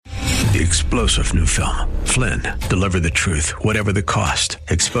The explosive new film, Flynn, deliver the truth, whatever the cost,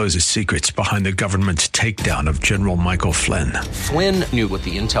 exposes secrets behind the government's takedown of General Michael Flynn. Flynn knew what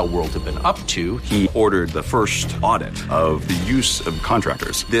the intel world had been up to. He ordered the first audit of the use of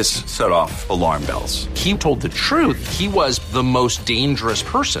contractors. This set off alarm bells. He told the truth. He was the most dangerous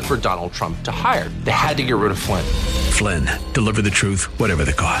person for Donald Trump to hire. They had to get rid of Flynn. Flynn, deliver the truth, whatever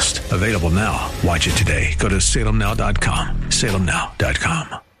the cost. Available now. Watch it today. Go to salemnow.com.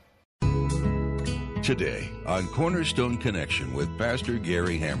 salemnow.com. Today on Cornerstone Connection with Pastor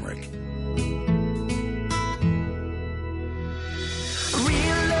Gary Hamrick.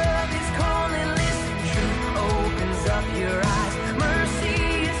 Real love is calling, listen, truth opens up your eyes. Mercy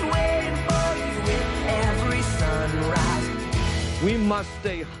is waiting for you with every sunrise. We must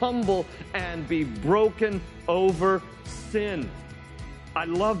stay humble and be broken over sin. I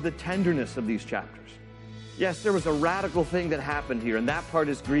love the tenderness of these chapters. Yes, there was a radical thing that happened here, and that part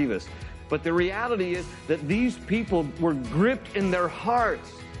is grievous. But the reality is that these people were gripped in their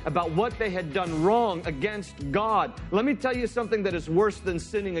hearts about what they had done wrong against God. Let me tell you something that is worse than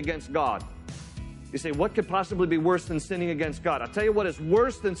sinning against God. You say, what could possibly be worse than sinning against God? I'll tell you what is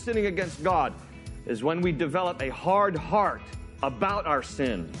worse than sinning against God is when we develop a hard heart about our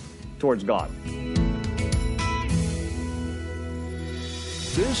sin towards God.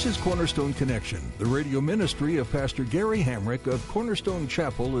 This is Cornerstone Connection, the radio ministry of Pastor Gary Hamrick of Cornerstone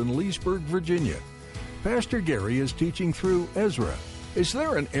Chapel in Leesburg, Virginia. Pastor Gary is teaching through Ezra. Is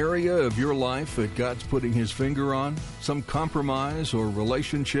there an area of your life that God's putting His finger on? Some compromise or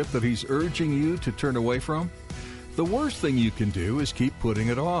relationship that He's urging you to turn away from? The worst thing you can do is keep putting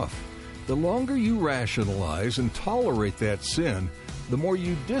it off. The longer you rationalize and tolerate that sin, the more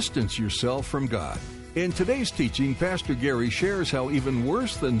you distance yourself from God. In today's teaching, Pastor Gary shares how even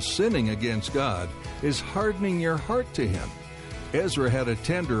worse than sinning against God is hardening your heart to Him. Ezra had a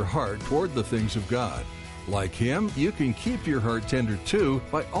tender heart toward the things of God. Like him, you can keep your heart tender too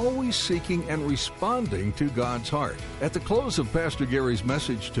by always seeking and responding to God's heart. At the close of Pastor Gary's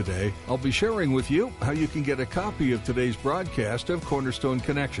message today, I'll be sharing with you how you can get a copy of today's broadcast of Cornerstone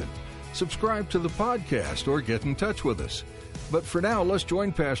Connection. Subscribe to the podcast or get in touch with us. But for now, let's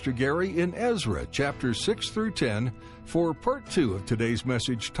join Pastor Gary in Ezra, chapters 6 through 10, for part 2 of today's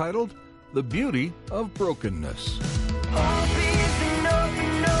message titled, The Beauty of Brokenness. Hope is an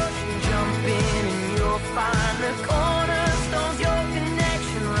open ocean, jump in and you'll find the cornerstones, your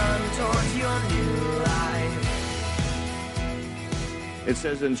connection, run towards your new life. It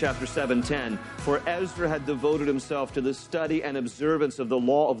says in chapter 7:10, for Ezra had devoted himself to the study and observance of the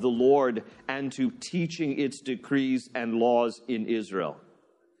law of the Lord and to teaching its decrees and laws in Israel.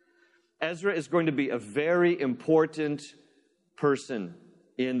 Ezra is going to be a very important person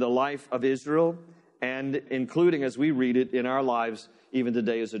in the life of Israel, and including, as we read it, in our lives, even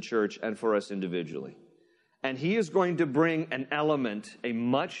today as a church and for us individually. And he is going to bring an element, a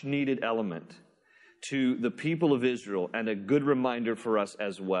much-needed element, to the people of Israel, and a good reminder for us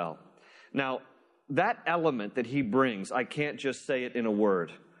as well. Now, that element that he brings, I can't just say it in a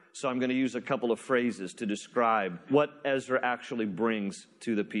word. So I'm going to use a couple of phrases to describe what Ezra actually brings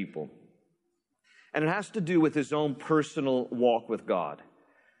to the people. And it has to do with his own personal walk with God.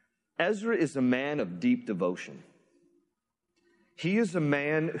 Ezra is a man of deep devotion. He is a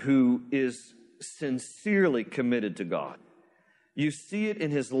man who is sincerely committed to God. You see it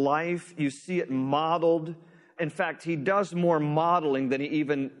in his life. You see it modeled. In fact, he does more modeling than he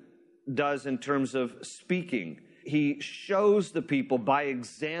even does in terms of speaking. He shows the people by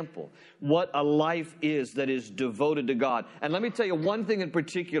example what a life is that is devoted to God. And let me tell you one thing in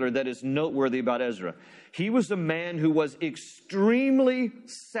particular that is noteworthy about Ezra. He was a man who was extremely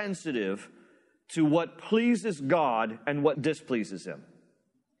sensitive to what pleases God and what displeases Him.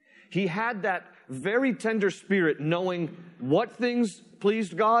 He had that very tender spirit, knowing what things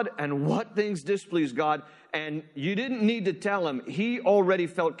pleased God and what things displeased God. And you didn't need to tell him. He already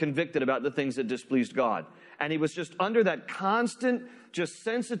felt convicted about the things that displeased God. And he was just under that constant just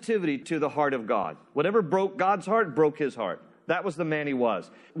sensitivity to the heart of God. Whatever broke God's heart, broke his heart. That was the man he was.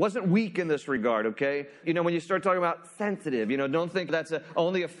 Wasn't weak in this regard, okay? You know, when you start talking about sensitive, don't think that's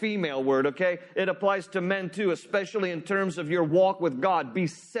only a female word, okay? It applies to men too, especially in terms of your walk with God. Be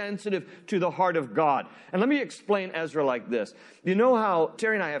sensitive to the heart of God. And let me explain Ezra like this. You know how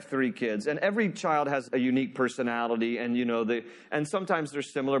Terry and I have 3 kids, and every child has a unique personality, and and sometimes they're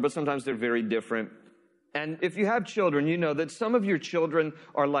similar, but sometimes they're very different. And if you have children, you know that some of your children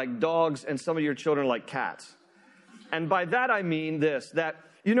are like dogs and some of your children are like cats. And by that I mean this, that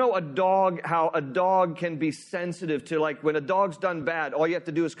You know how a dog can be sensitive to, like, when a dog's done bad, all you have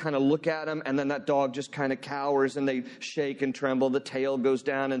to do is kind of look at him, and then that dog just kind of cowers, and they shake and tremble, the tail goes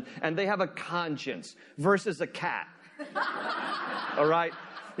down, and they have a conscience versus a cat. All right?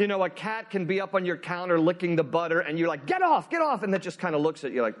 You know, a cat can be up on your counter licking the butter, and you're like, get off, and it just kind of looks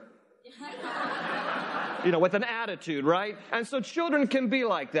at you like, you know, with an attitude, right? And so children can be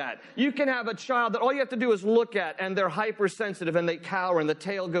like that. You can have a child that all you have to do is look at, and they're hypersensitive, and they cower, and the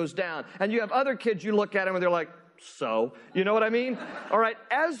tail goes down. And you have other kids, you look at them, and they're like, so? You know what I mean? All right,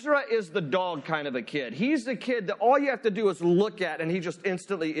 Ezra is the dog kind of a kid. He's the kid that all you have to do is look at, and he just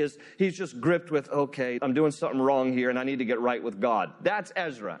instantly he's just gripped with, okay, I'm doing something wrong here, and I need to get right with God. That's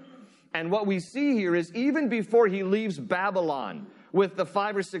Ezra. And what we see here is even before he leaves Babylon, with the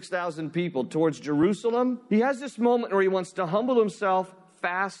 5,000 or 6,000 people towards Jerusalem, he has this moment where he wants to humble himself,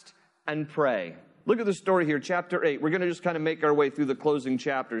 fast, and pray. Look at the story here, chapter 8. We're going to just kind of make our way through the closing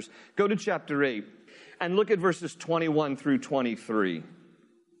chapters. Go to chapter 8 and look at verses 21 through 23.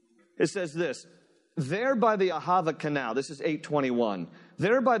 It says this, there by the Ahava Canal, this is 8:21,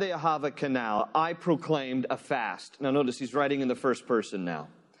 there by the Ahava Canal, I proclaimed a fast. Now notice he's writing in the first person now.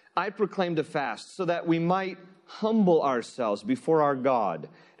 I proclaimed a fast so that we might humble ourselves before our God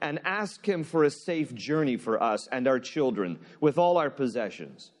and ask him for a safe journey for us and our children with all our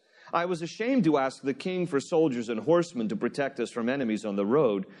possessions. I was ashamed to ask the king for soldiers and horsemen to protect us from enemies on the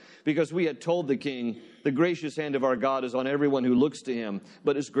road, because we had told the king, the gracious hand of our God is on everyone who looks to him,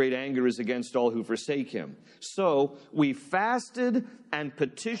 but his great anger is against all who forsake him. So we fasted and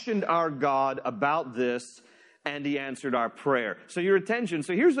petitioned our God about this, and he answered our prayer. So your attention.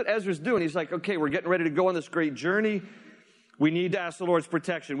 So here's what Ezra's doing. He's like, okay, we're getting ready to go on this great journey. We need to ask the Lord's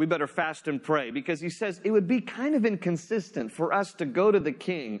protection. We better fast and pray. Because he says it would be kind of inconsistent for us to go to the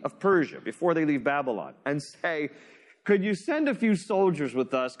king of Persia before they leave Babylon and say, could you send a few soldiers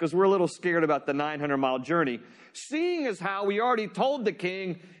with us? Because we're a little scared about the 900-mile journey. Seeing as how we already told the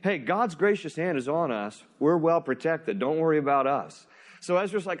king, hey, God's gracious hand is on us. We're well protected. Don't worry about us. So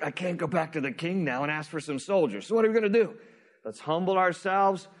Ezra's like, I can't go back to the king now and ask for some soldiers. So what are we going to do? Let's humble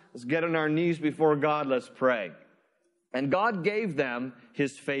ourselves. Let's get on our knees before God. Let's pray. And God gave them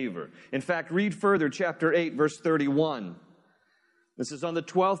his favor. In fact, read further, chapter 8, verse 31. This is on the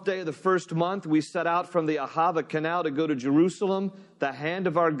 12th day of the first month. We set out from the Ahava Canal to go to Jerusalem. The hand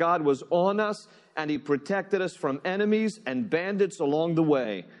of our God was on us, and he protected us from enemies and bandits along the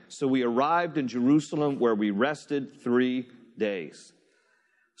way. So we arrived in Jerusalem, where we rested 3 days.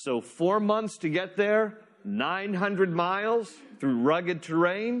 So 4 months to get there, 900 miles through rugged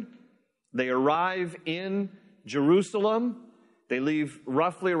terrain. They arrive in Jerusalem. They leave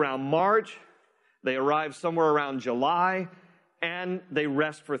roughly around March. They arrive somewhere around July, and they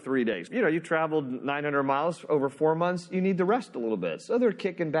rest for 3 days. You know, you traveled 900 miles over 4 months. You need to rest a little bit. So they're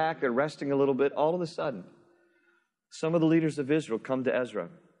kicking back. They're resting a little bit. All of a sudden, some of the leaders of Israel come to Ezra.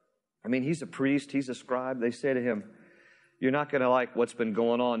 I mean, he's a priest. He's a scribe. They say to him, you're not going to like what's been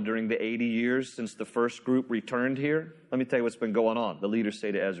going on during the 80 years since the first group returned here. Let me tell you what's been going on. The leaders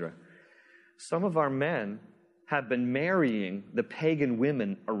say to Ezra, some of our men have been marrying the pagan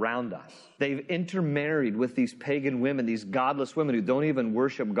women around us. They've intermarried with these pagan women, these godless women who don't even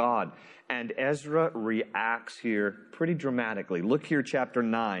worship God. And Ezra reacts here pretty dramatically. Look here, chapter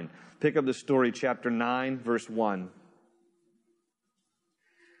 9. Pick up the story, chapter 9, verse 1.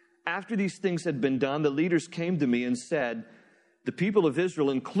 After these things had been done, the leaders came to me and said, the people of Israel,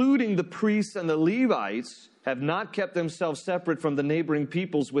 including the priests and the Levites, have not kept themselves separate from the neighboring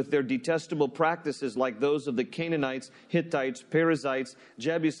peoples with their detestable practices like those of the Canaanites, Hittites, Perizzites,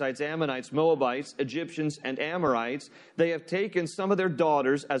 Jebusites, Ammonites, Moabites, Egyptians, and Amorites. They have taken some of their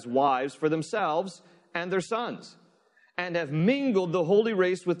daughters as wives for themselves and their sons, and have mingled the holy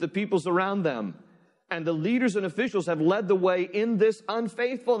race with the peoples around them. And the leaders and officials have led the way in this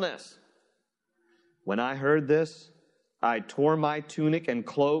unfaithfulness. When I heard this, I tore my tunic and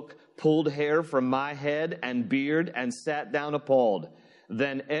cloak, pulled hair from my head and beard, and sat down appalled.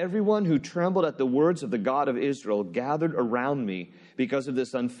 Then everyone who trembled at the words of the God of Israel gathered around me because of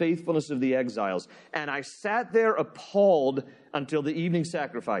this unfaithfulness of the exiles. And I sat there appalled until the evening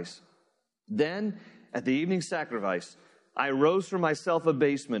sacrifice. Then, at the evening sacrifice, I rose from my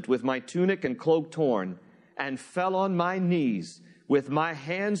self-abasement with my tunic and cloak torn, and fell on my knees with my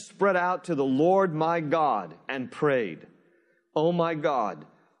hands spread out to the Lord my God, and prayed, O my God,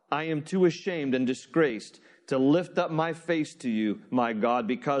 I am too ashamed and disgraced to lift up my face to you, my God,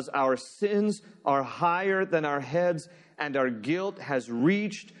 because our sins are higher than our heads, and our guilt has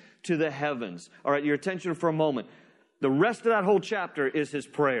reached to the heavens. All right, your attention for a moment. The rest of that whole chapter is his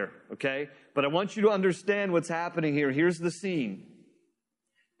prayer, okay? But I want you to understand what's happening here. Here's the scene.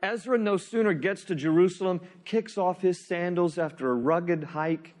 Ezra no sooner gets to Jerusalem, kicks off his sandals after a rugged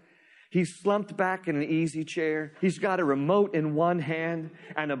hike. He's slumped back in an easy chair. He's got a remote in one hand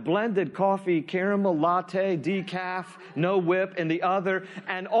and a blended coffee caramel latte, decaf, no whip in the other.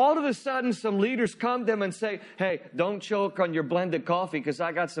 And all of a sudden, some leaders come to him and say, hey, don't choke on your blended coffee because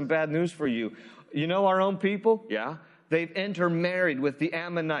I got some bad news for you. You know our own people? Yeah. They've intermarried with the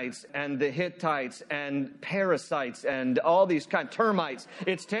Ammonites and the Hittites and parasites and all these termites.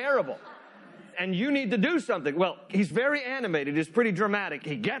 It's terrible. And you need to do something. Well, he's very animated. He's pretty dramatic.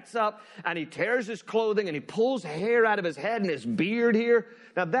 He gets up and he tears his clothing and he pulls hair out of his head and his beard here.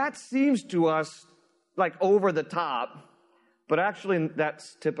 Now, that seems to us like over the top, but actually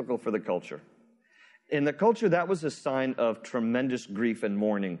that's typical for the culture. In the culture, that was a sign of tremendous grief and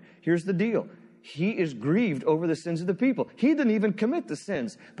mourning. Here's the deal. He is grieved over the sins of the people. He didn't even commit the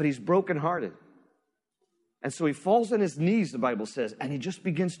sins, but he's brokenhearted. And so he falls on his knees, the Bible says, and he just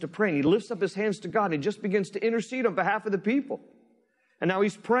begins to pray. And he lifts up his hands to God, and he just begins to intercede on behalf of the people. And now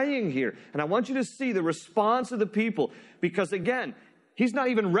he's praying here. And I want you to see the response of the people, because again, he's not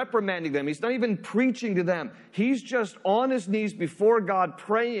even reprimanding them. He's not even preaching to them. He's just on his knees before God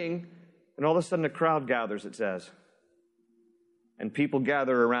praying, and all of a sudden a crowd gathers, it says. And people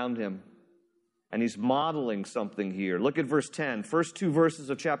gather around him. And he's modeling something here. Look at verse 10. First two verses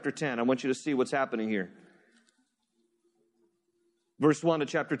of chapter 10. I want you to see what's happening here. Verse 1 of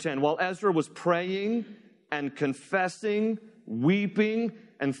chapter 10. While Ezra was praying and confessing, weeping,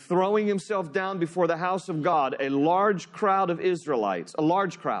 and throwing himself down before the house of God, a large crowd of Israelites, a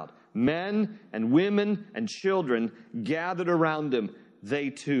large crowd, men and women and children gathered around him. They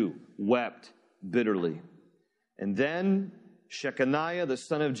too wept bitterly. And then Shechaniah, the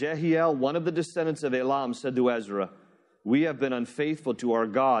son of Jehiel, one of the descendants of Elam, said to Ezra, we have been unfaithful to our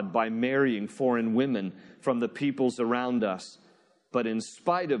God by marrying foreign women from the peoples around us. But in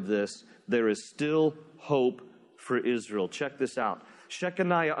spite of this, there is still hope for Israel. Check this out.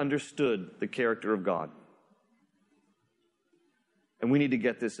 Shechaniah understood the character of God. And we need to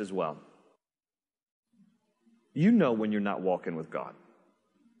get this as well. You know when you're not walking with God.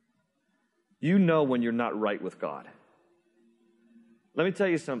 You know when you're not right with God. Let me tell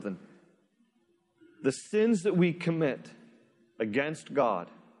you something. The sins that we commit against God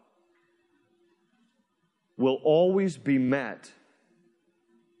will always be met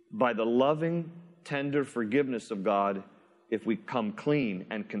by the loving, tender forgiveness of God if we come clean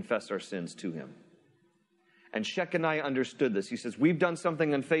and confess our sins to him. And Shechaniah understood this. He says, we've done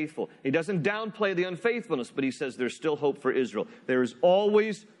something unfaithful. He doesn't downplay the unfaithfulness, but he says there's still hope for Israel. There is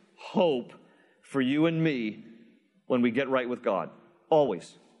always hope for you and me when we get right with God.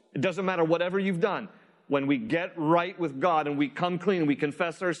 Always. It doesn't matter whatever you've done. When we get right with God and we come clean and we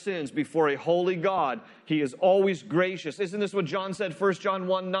confess our sins before a holy God, he is always gracious. Isn't this what John said, 1 John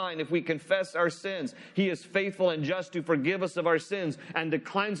 1:9? If we confess our sins, he is faithful and just to forgive us of our sins and to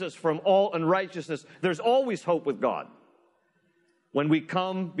cleanse us from all unrighteousness. There's always hope with God. When we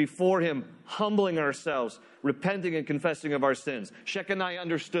come before him, humbling ourselves, repenting and confessing of our sins. Shechaniah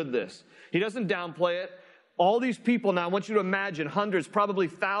understood this. He doesn't downplay it. All these people now, I want you to imagine, hundreds, probably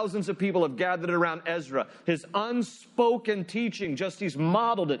thousands of people have gathered around Ezra. His unspoken teaching, he's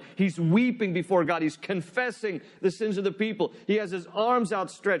modeled it. He's weeping before God. He's confessing the sins of the people. He has his arms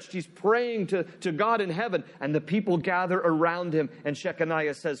outstretched. He's praying to God in heaven. And the people gather around him. And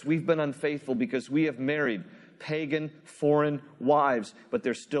Shechaniah says, we've been unfaithful because we have married pagan, foreign wives. But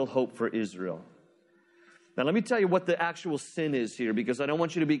there's still hope for Israel. Now, let me tell you what the actual sin is here, because I don't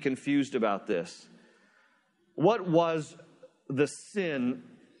want you to be confused about this. What was the sin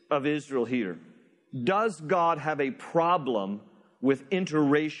of Israel here? Does God have a problem with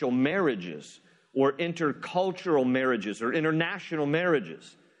interracial marriages or intercultural marriages or international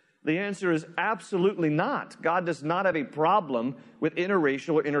marriages? The answer is absolutely not. God does not have a problem with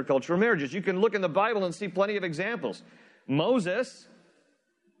interracial or intercultural marriages. You can look in the Bible and see plenty of examples. Moses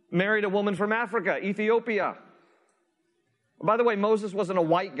married a woman from Africa, Ethiopia. By the way, Moses wasn't a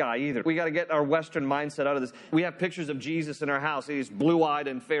white guy either. We got to get our Western mindset out of this. We have pictures of Jesus in our house. He's blue-eyed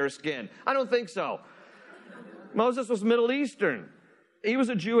and fair-skinned. I don't think so. Moses was Middle Eastern. He was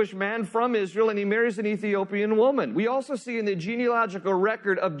a Jewish man from Israel, and he marries an Ethiopian woman. We also see in the genealogical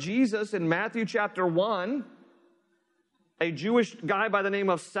record of Jesus in Matthew chapter 1, a Jewish guy by the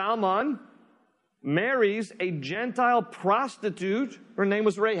name of Salmon marries a Gentile prostitute. Her name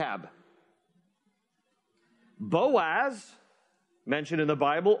was Rahab. Boaz, mentioned in the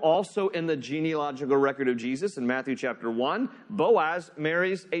Bible, also in the genealogical record of Jesus in Matthew chapter 1, Boaz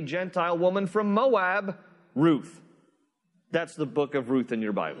marries a Gentile woman from Moab, Ruth. That's the book of Ruth in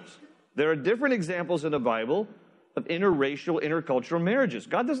your Bibles. There are different examples in the Bible of interracial, intercultural marriages.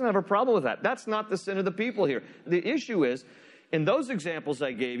 God doesn't have a problem with that. That's not the sin of the people here. The issue is, in those examples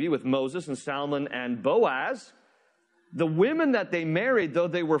I gave you with Moses and Salmon and Boaz, the women that they married, though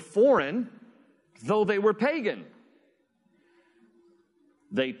they were foreign, though they were pagan,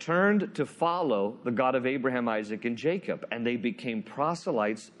 they turned to follow the God of Abraham, Isaac, and Jacob, and they became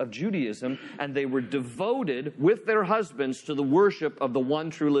proselytes of Judaism, and they were devoted with their husbands to the worship of the one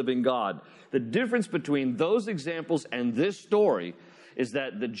true living God. The difference between those examples and this story is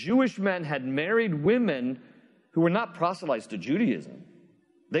that the Jewish men had married women who were not proselytes to Judaism.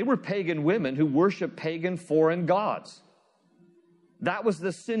 They were pagan women who worshiped pagan foreign gods. That was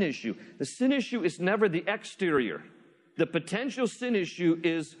the sin issue. The sin issue is never the exterior. The potential sin issue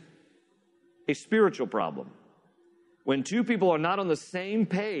is a spiritual problem. When two people are not on the same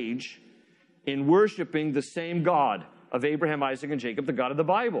page in worshiping the same God of Abraham, Isaac, and Jacob, the God of the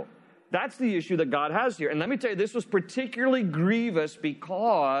Bible. That's the issue that God has here. And let me tell you, this was particularly grievous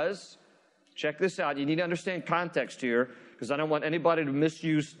because, check this out, you need to understand context here, because I don't want anybody to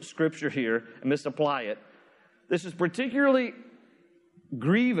misuse Scripture here and misapply it. This is particularly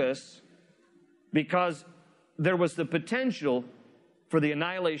grievous because there was the potential for the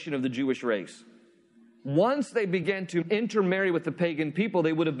annihilation of the Jewish race. Once they began to intermarry with the pagan people,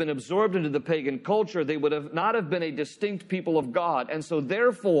 they would have been absorbed into the pagan culture. They would have not have been a distinct people of God. And so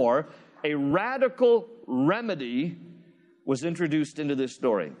therefore, a radical remedy was introduced into this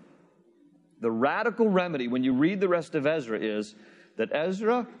story. The radical remedy, when you read the rest of Ezra, is that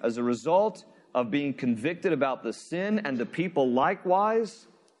Ezra, as a result of being convicted about the sin, and the people likewise,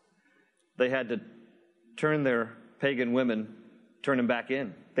 they had to turn their pagan women, turn them back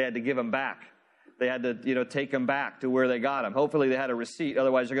in. They had to give them back. They had to, take them back to where they got them. Hopefully they had a receipt,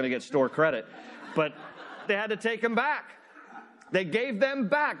 otherwise they're going to get store credit. But they had to take them back. They gave them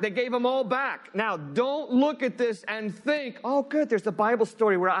back. They gave them all back. Now, don't look at this and think, oh, good, there's the Bible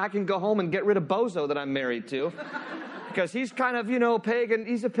story where I can go home and get rid of Bozo that I'm married to. Because he's kind of, pagan.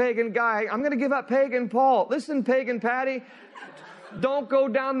 He's a pagan guy. I'm going to give up pagan Paul. Listen, pagan Patty, don't go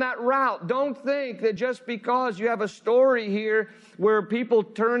down that route. Don't think that just because you have a story here where people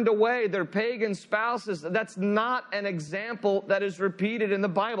turned away their pagan spouses, that's not an example that is repeated in the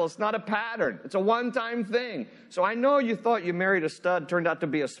Bible. It's not a pattern. It's a one-time thing. So I know you thought you married a stud, turned out to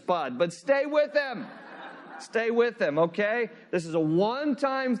be a spud, but stay with him. Stay with him, okay? This is a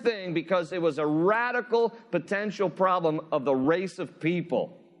one-time thing because it was a radical potential problem of the race of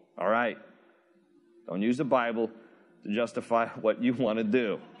people. All right? Don't use the Bible to justify what you want to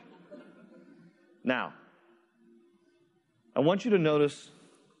do. Now, I want you to notice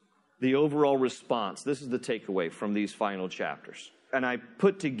the overall response. This is the takeaway from these final chapters. And I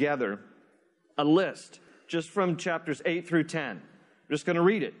put together a list just from chapters 8 through 10. I'm just going to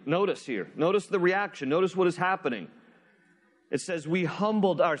read it. Notice here. Notice the reaction. Notice what is happening. It says, we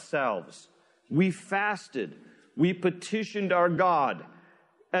humbled ourselves. We fasted. We petitioned our God.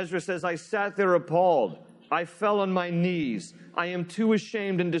 Ezra says, I sat there appalled. I fell on my knees. I am too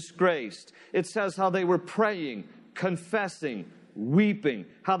ashamed and disgraced. It says how they were praying, confessing, weeping,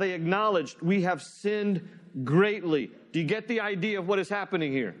 how they acknowledged we have sinned greatly. Do you get the idea of what is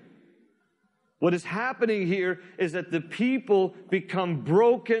happening here? What is happening here is that the people become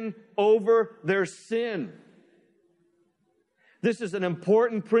broken over their sin. This is an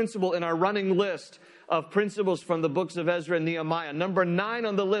important principle in our running list of principles from the books of Ezra and Nehemiah. Number 9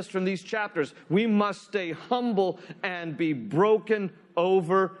 on the list from these chapters, we must stay humble and be broken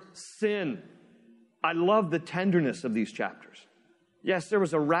over sin. I love the tenderness of these chapters. Yes, there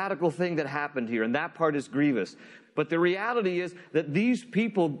was a radical thing that happened here, and that part is grievous. But the reality is that these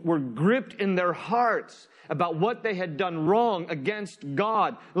people were gripped in their hearts about what they had done wrong against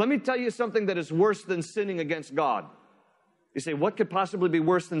God. Let me tell you something that is worse than sinning against God. You say, what could possibly be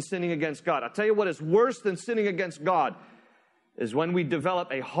worse than sinning against God? I'll tell you what is worse than sinning against God is when we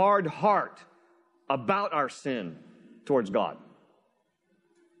develop a hard heart about our sin towards God.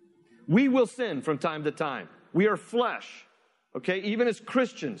 We will sin from time to time. We are flesh, okay? Even as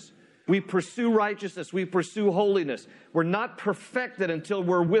Christians, we pursue righteousness. We pursue holiness. We're not perfected until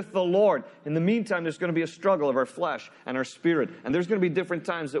we're with the Lord. In the meantime, there's going to be a struggle of our flesh and our spirit. And there's going to be different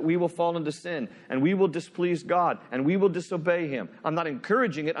times that we will fall into sin and we will displease God and we will disobey Him. I'm not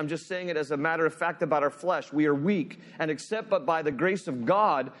encouraging it. I'm just saying it as a matter of fact about our flesh. We are weak. And except but by the grace of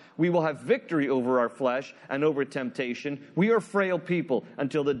God, we will have victory over our flesh and over temptation. We are frail people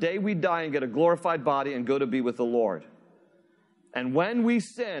until the day we die and get a glorified body and go to be with the Lord. And when we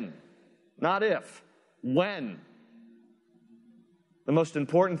sin, not if, when, the most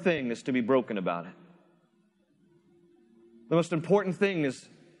important thing is to be broken about it. The most important thing is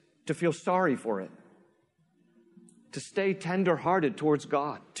to feel sorry for it. to stay tender-hearted towards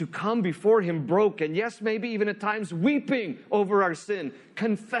God, to come before Him broken, yes, maybe even at times weeping over our sin,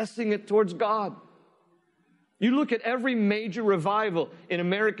 confessing it towards God. You look at every major revival in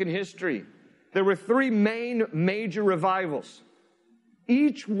American history. There were 3 main major revivals.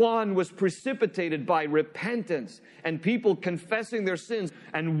 Each one was precipitated by repentance and people confessing their sins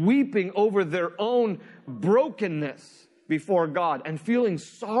and weeping over their own brokenness before God and feeling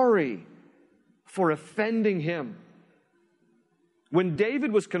sorry for offending Him. When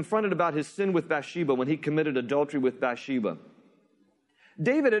David was confronted about his sin with Bathsheba, when he committed adultery with Bathsheba,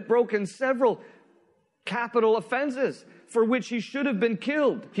 David had broken several capital offenses for which he should have been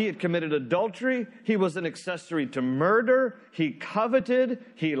killed. He had committed adultery. He was an accessory to murder. He coveted.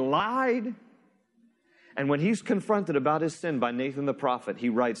 He lied. And when he's confronted about his sin by Nathan the prophet, he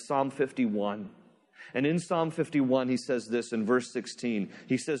writes Psalm 51. And in Psalm 51, he says this in verse 16.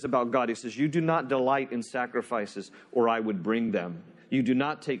 He says about God, he says, "You do not delight in sacrifices, or I would bring them. You do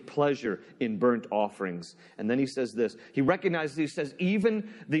not take pleasure in burnt offerings." And then he says this. He recognizes, he says, even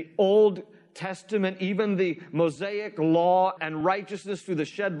the Old Testament, even the Mosaic law and righteousness through the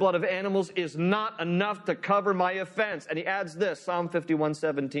shed blood of animals is not enough to cover my offense. And he adds this, Psalm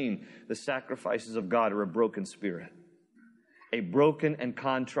 51:17, "The sacrifices of God are a broken spirit. A broken and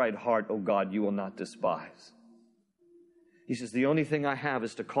contrite heart, O God, you will not despise." He says, the only thing I have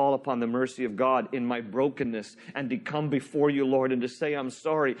is to call upon the mercy of God in my brokenness and to come before you, Lord, and to say I'm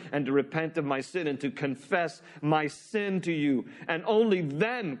sorry and to repent of my sin and to confess my sin to you. And only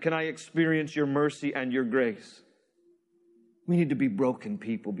then can I experience your mercy and your grace. We need to be broken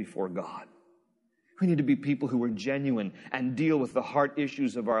people before God. We need to be people who are genuine and deal with the heart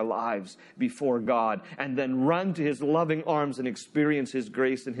issues of our lives before God and then run to His loving arms and experience His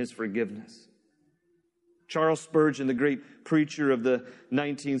grace and His forgiveness. Charles Spurgeon, the great preacher of the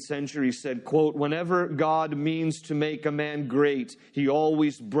 19th century, said, quote, "Whenever God means to make a man great, He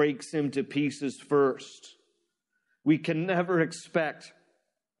always breaks him to pieces first. We can never expect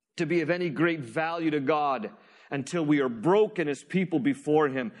to be of any great value to God until we are broken as people before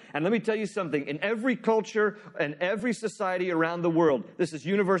Him." And let me tell you something, in every culture and every society around the world, this is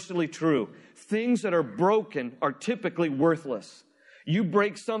universally true. Things that are broken are typically worthless. You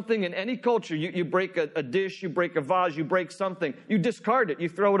break something in any culture, you break a dish, you break a vase, you break something, you discard it, you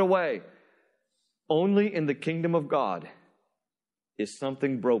throw it away. Only in the kingdom of God is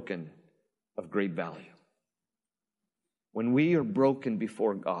something broken of great value. When we are broken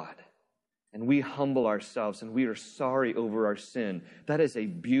before God, and we humble ourselves and we are sorry over our sin, that is a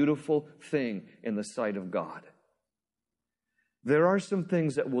beautiful thing in the sight of God. There are some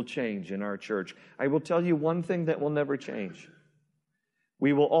things that will change in our church. I will tell you one thing that will never change.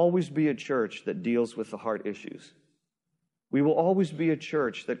 We will always be a church that deals with the heart issues. We will always be a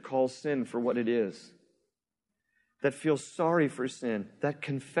church that calls sin for what it is, that feels sorry for sin, that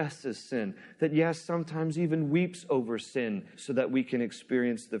confesses sin, that yes, sometimes even weeps over sin so that we can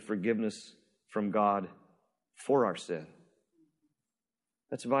experience the forgiveness from God for our sin.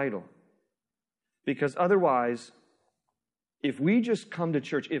 That's vital. Because otherwise, if we just come to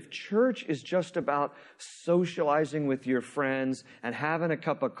church, if church is just about socializing with your friends and having a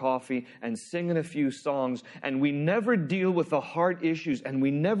cup of coffee and singing a few songs, and we never deal with the heart issues and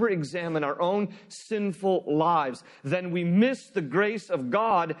we never examine our own sinful lives, then we miss the grace of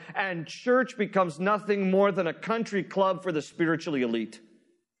God and church becomes nothing more than a country club for the spiritually elite.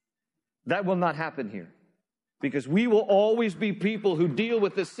 That will not happen here, because we will always be people who deal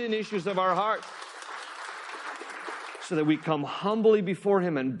with the sin issues of our heart, so that we come humbly before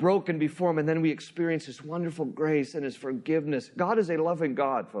Him and broken before Him, and then we experience His wonderful grace and His forgiveness. God is a loving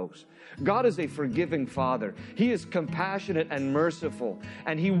God, folks. God is a forgiving Father. He is compassionate and merciful,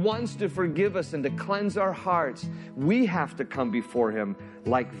 and He wants to forgive us and to cleanse our hearts. We have to come before Him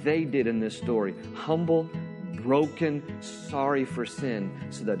like they did in this story, humble, broken, sorry for sin,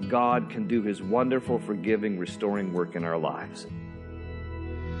 so that God can do His wonderful, forgiving, restoring work in our lives.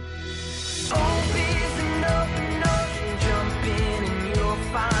 Jump in and you'll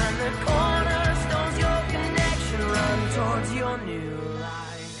find the cornerstone's your connection. Run towards your new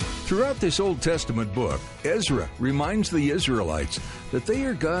life. Throughout this Old Testament book, Ezra reminds the Israelites that they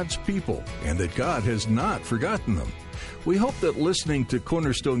are God's people and that God has not forgotten them. We hope that listening to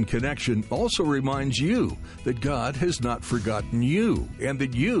Cornerstone Connection also reminds you that God has not forgotten you and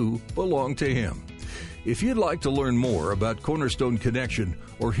that you belong to Him. If you'd like to learn more about Cornerstone Connection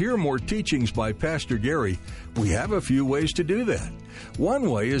or hear more teachings by Pastor Gary, we have a few ways to do that. One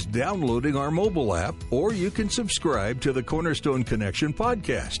way is downloading our mobile app, or you can subscribe to the Cornerstone Connection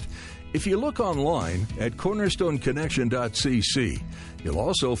podcast. If you look online at cornerstoneconnection.cc, you'll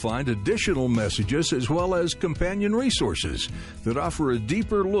also find additional messages as well as companion resources that offer a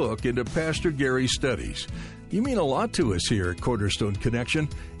deeper look into Pastor Gary's studies. You mean a lot to us here at Cornerstone Connection,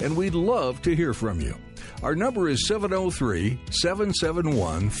 and we'd love to hear from you. Our number is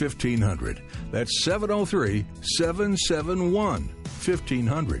 703-771-1500. That's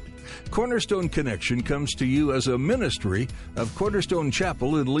 703-771-1500. Cornerstone Connection comes to you as a ministry of Cornerstone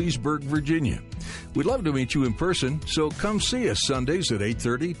Chapel in Leesburg, Virginia. We'd love to meet you in person, so come see us Sundays at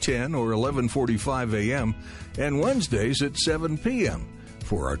 8:30, 10, or 11:45 a.m., and Wednesdays at 7 p.m.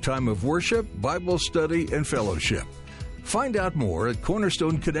 for our time of worship, Bible study, and fellowship. Find out more at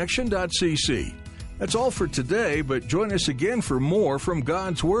cornerstoneconnection.cc. That's all for today, but join us again for more from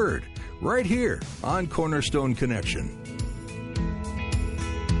God's Word, right here on Cornerstone Connection.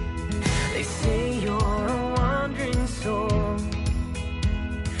 They say you're a wandering soul,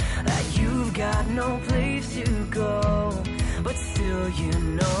 that you've got no place to go, but still you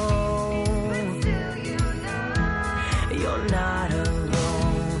know, you're not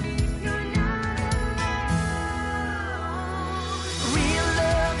alone. Real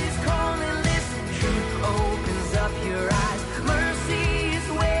love is calling, listen, truth opens up your eyes. Mercy is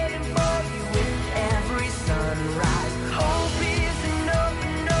waiting for you with every sunrise. Hope is an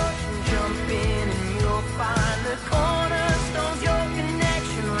open ocean, jump in and you'll find the cornerstones, your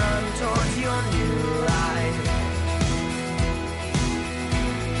connection, run towards your new life.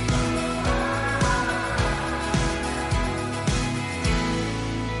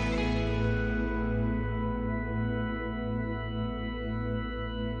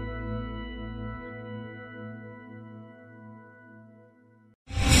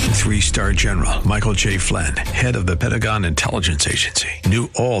 3-star General Michael J. Flynn, head of the Pentagon Intelligence Agency, knew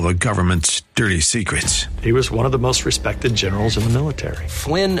all the government's dirty secrets. He was one of the most respected generals in the military.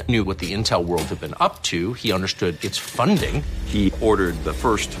 Flynn knew what the intel world had been up to. He understood its funding. He ordered the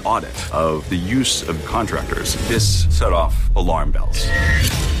first audit of the use of contractors. This set off alarm bells.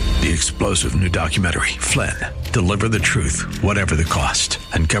 The explosive new documentary, Flynn, Deliver the Truth, Whatever the Cost,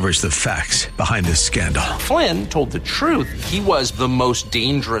 uncovers the facts behind this scandal. Flynn told the truth. He was the most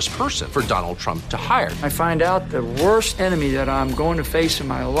dangerous person for Donald Trump to hire. I find out the worst enemy that I'm going to face in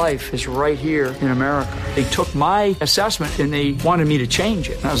my life is right here in America. They took my assessment and they wanted me to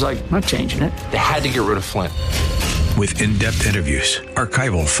change it. And I was like, I'm not changing it. They had to get rid of Flynn. With in-depth interviews,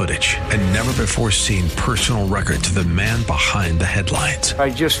 archival footage, and never-before-seen personal records of the man behind the headlines. I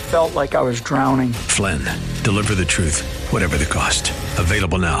just felt like I was drowning. Flynn, Deliver the Truth, Whatever the Cost.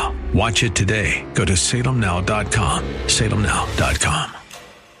 Available now. Watch it today. Go to salemnow.com. salemnow.com.